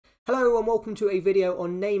Hello and welcome to a video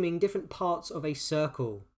on naming different parts of a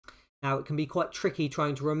circle. Now it can be quite tricky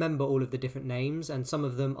trying to remember all of the different names, and some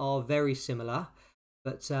of them are very similar,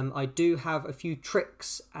 but I do have a few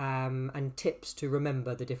tricks and tips to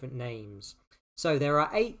remember the different names. So there are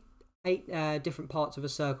eight different parts of a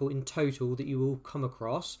circle in total that you will come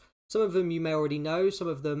across. Some of them you may already know, some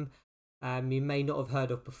of them you may not have heard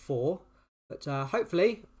of before, but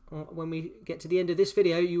hopefully when we get to the end of this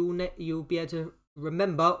video you'll be able to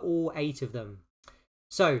remember all 8 of them.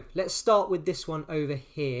 So let's start with this one over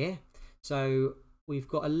here. So we've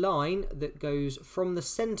got a line that goes from the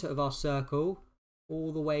center of our circle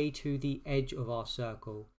all the way to the edge of our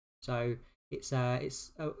circle. So it's a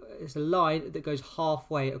line that goes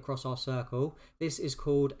halfway across our circle. This is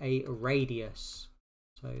called a radius.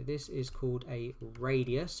 So this is called a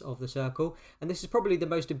radius of the circle, and this is probably the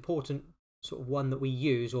most important sort of one that we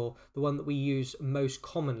use, or the one that we use most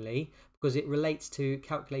commonly, because it relates to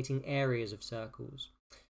calculating areas of circles.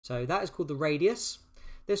 So that is called the radius.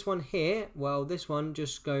 This one here, well, this one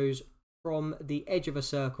just goes from the edge of a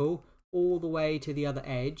circle all the way to the other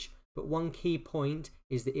edge, but one key point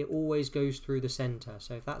is that it always goes through the center.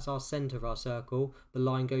 So if that's our center of our circle, the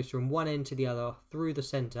line goes from one end to the other through the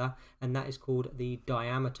center, and that is called the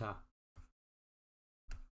diameter.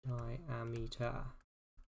 Diameter.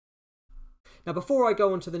 Now before I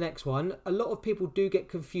go on to the next one, a lot of people do get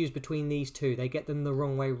confused between these two. They get them the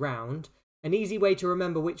wrong way round. An easy way to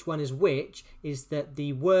remember which one is which is that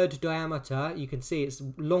the word diameter, you can see it's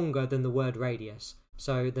longer than the word radius.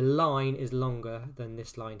 So the line is longer than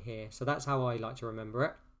this line here. So that's how I like to remember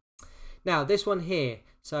it. Now this one here,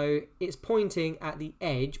 so it's pointing at the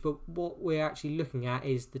edge, but what we're actually looking at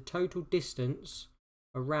is the total distance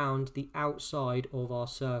around the outside of our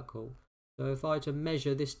circle. So if I were to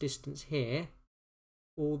measure this distance here,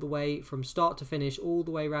 all the way from start to finish, all the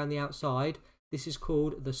way around the outside, this is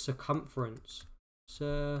called the circumference.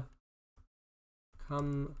 Circumference.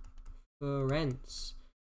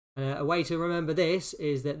 A way to remember this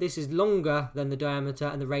is that this is longer than the diameter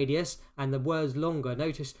and the radius, and the word's longer.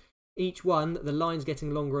 Notice each one, the line's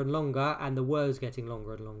getting longer and longer, and the word's getting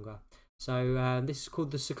longer and longer. So this is called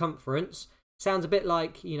the circumference. Sounds a bit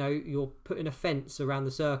like, you know, you're putting a fence around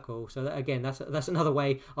the circle. So that, again, that's another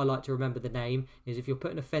way I like to remember the name, is if you're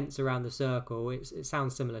putting a fence around the circle, it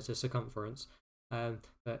sounds similar to circumference.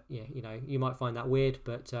 But yeah, you know, you might find that weird,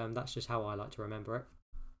 but that's just how I like to remember it.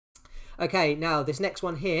 Okay, now this next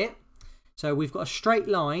one here. So we've got a straight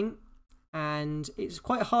line, and it's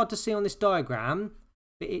quite hard to see on this diagram,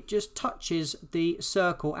 but it just touches the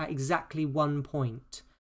circle at exactly one point.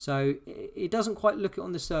 So it doesn't quite look it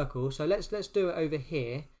on the circle. So let's do it over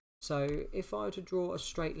here. So if I were to draw a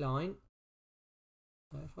straight line,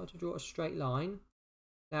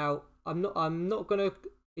 now I'm not gonna.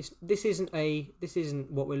 This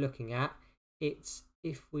isn't what we're looking at. It's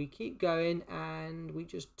if we keep going and we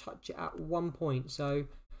just touch it at one point. So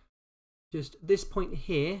just this point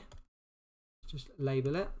here, just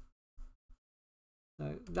label it.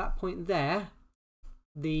 So that point there,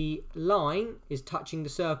 the line is touching the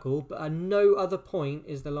circle, but at no other point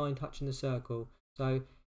is the line touching the circle. So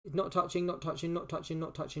it's not touching, not touching, not touching,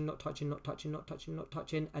 not touching, not touching, not touching, not touching, not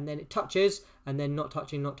touching, and then it touches, and then not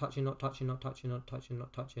touching, not touching, not touching, not touching, not touching,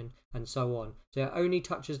 not touching, and so on. So it only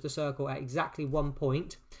touches the circle at exactly one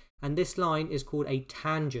point, and this line is called a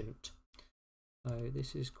tangent. So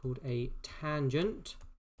this is called a tangent.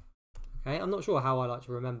 Okay, I'm not sure how I like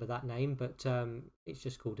to remember that name, but it's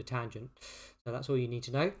just called a tangent. So that's all you need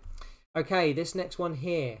to know. Okay, this next one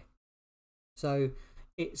here. So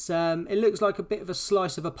it's it looks like a bit of a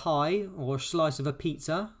slice of a pie or a slice of a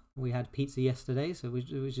pizza. We had pizza yesterday, so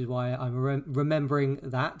which is why I'm remembering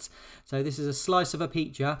that. So this is a slice of a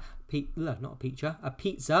pizza, a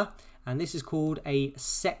pizza, and this is called a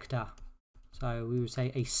sector. So we would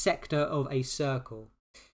say a sector of a circle.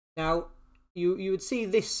 Now, you would see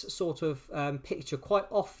this sort of picture quite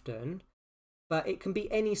often, but it can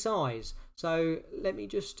be any size. So let me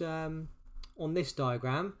just, on this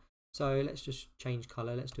diagram, so let's just change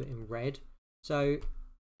colour, let's do it in red. So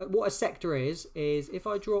what a sector is if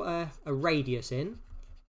I draw a radius in,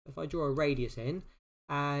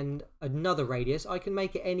 and another radius, I can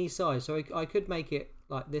make it any size. So I could make it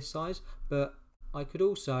like this size, but I could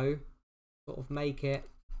also sort of make it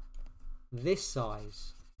this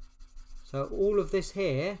size. So all of this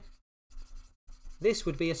here, this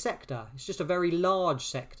would be a sector. It's just a very large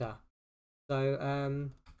sector. So,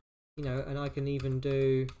 you know, and I can even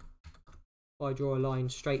do, if I draw a line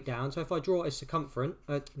straight down. So if I draw a circumference,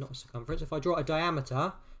 not a circumference, if I draw a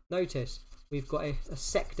diameter, notice we've got a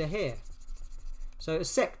sector here. So a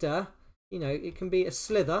sector you know, it can be a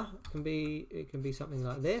slither. It can be something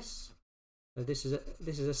like this. So this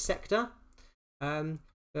is a sector.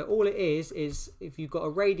 But all it is if you've got a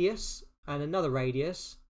radius and another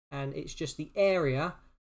radius, and it's just the area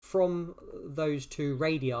from those two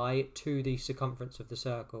radii to the circumference of the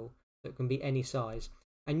circle. So it can be any size.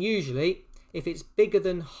 And usually, if it's bigger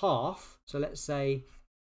than half, so let's say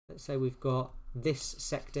we've got this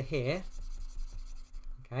sector here.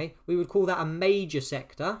 Okay, we would call that a major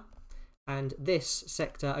sector, and this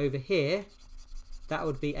sector over here, that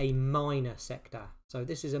would be a minor sector. So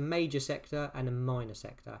this is a major sector and a minor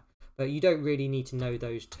sector, but you don't really need to know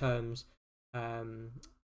those terms.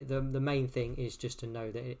 The main thing is just to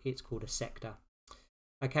know that it's called a sector.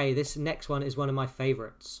 Okay, this next one is one of my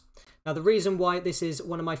favorites. Now the reason why this is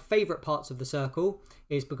one of my favorite parts of the circle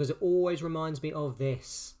is because it always reminds me of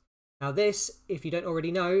this. Now this, if you don't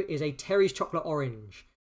already know, is a Terry's chocolate orange.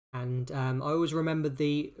 And I always remember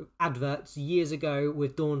the adverts years ago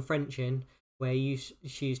with Dawn Frenchin, where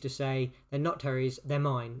she used to say, they're not Terry's, they're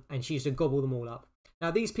mine. And she used to gobble them all up. Now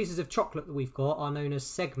these pieces of chocolate that we've got are known as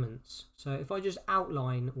segments. So if I just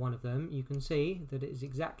outline one of them, you can see that it is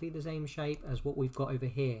exactly the same shape as what we've got over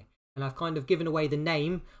here. And I've kind of given away the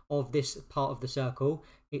name of this part of the circle.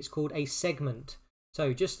 It's called a segment.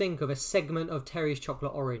 So just think of a segment of Terry's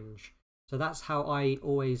chocolate orange. So that's how I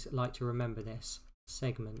always like to remember this,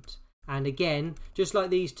 segment. And again, just like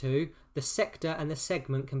these two, the sector and the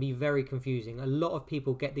segment can be very confusing. A lot of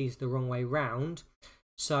people get these the wrong way round.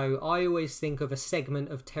 So I always think of a segment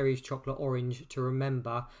of Terry's chocolate orange to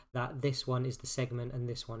remember that this one is the segment and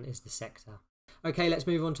this one is the sector. Okay, let's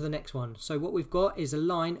move on to the next one. So what we've got is a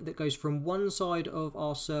line that goes from one side of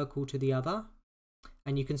our circle to the other.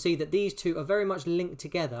 And you can see that these two are very much linked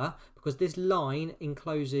together because this line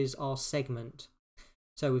encloses our segment.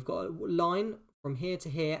 So we've got a line from here to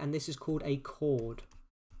here, and this is called a chord.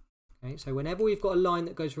 Okay, so whenever we've got a line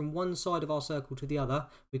that goes from one side of our circle to the other,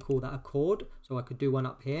 we call that a chord. So I could do one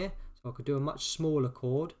up here. So I could do a much smaller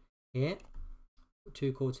chord here.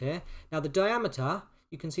 Two chords here. Now the diameter,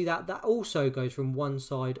 you can see that also goes from one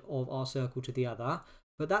side of our circle to the other.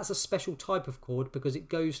 But that's a special type of chord because it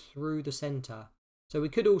goes through the center. So we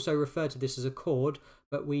could also refer to this as a chord,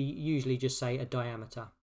 but we usually just say a diameter.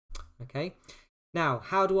 Okay. Now,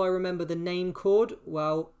 how do I remember the name chord?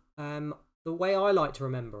 Well, the way I like to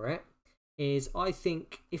remember it is I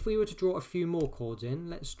think if we were to draw a few more chords in,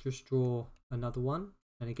 let's just draw another one.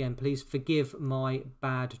 And again, please forgive my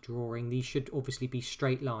bad drawing. These should obviously be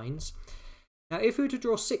straight lines. Now, if we were to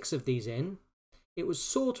draw 6 of these in, it would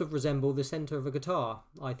sort of resemble the center of a guitar,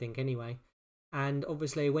 I think anyway. And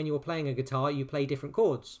obviously when you're playing a guitar, you play different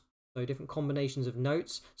chords. So different combinations of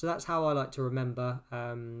notes. So that's how I like to remember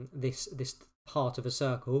this part of a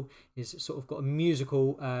circle. Is sort of got a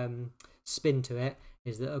musical spin to it.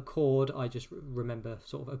 Is that a chord? I just remember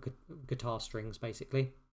sort of a guitar strings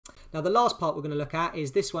basically. Now the last part we're going to look at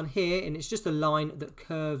is this one here, and it's just a line that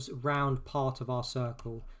curves round part of our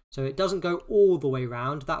circle. So it doesn't go all the way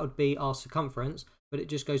round, that would be our circumference, but it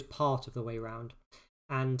just goes part of the way round.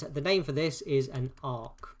 And the name for this is an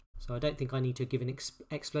arc. So I don't think I need to give an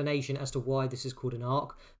explanation as to why this is called an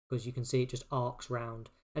arc, because you can see it just arcs round.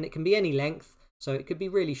 And it can be any length, so it could be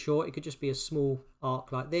really short, it could just be a small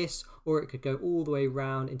arc like this, or it could go all the way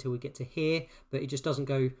round until we get to here, but it just doesn't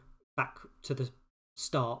go back to the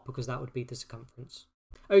start because that would be the circumference.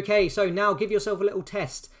 Okay, so now give yourself a little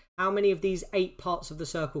test. How many of these 8 parts of the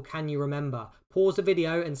circle can you remember? Pause the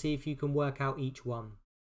video and see if you can work out each one.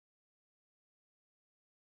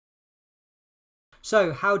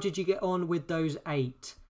 So how did you get on with those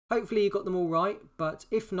 8? Hopefully you got them all right, but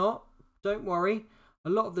if not, don't worry. A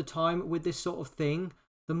lot of the time with this sort of thing,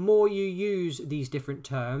 the more you use these different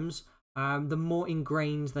terms, the more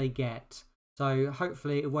ingrained they get. So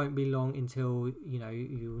hopefully it won't be long until you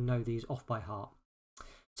know these off by heart.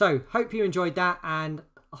 So hope you enjoyed that, and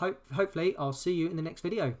hopefully I'll see you in the next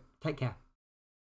video. Take care.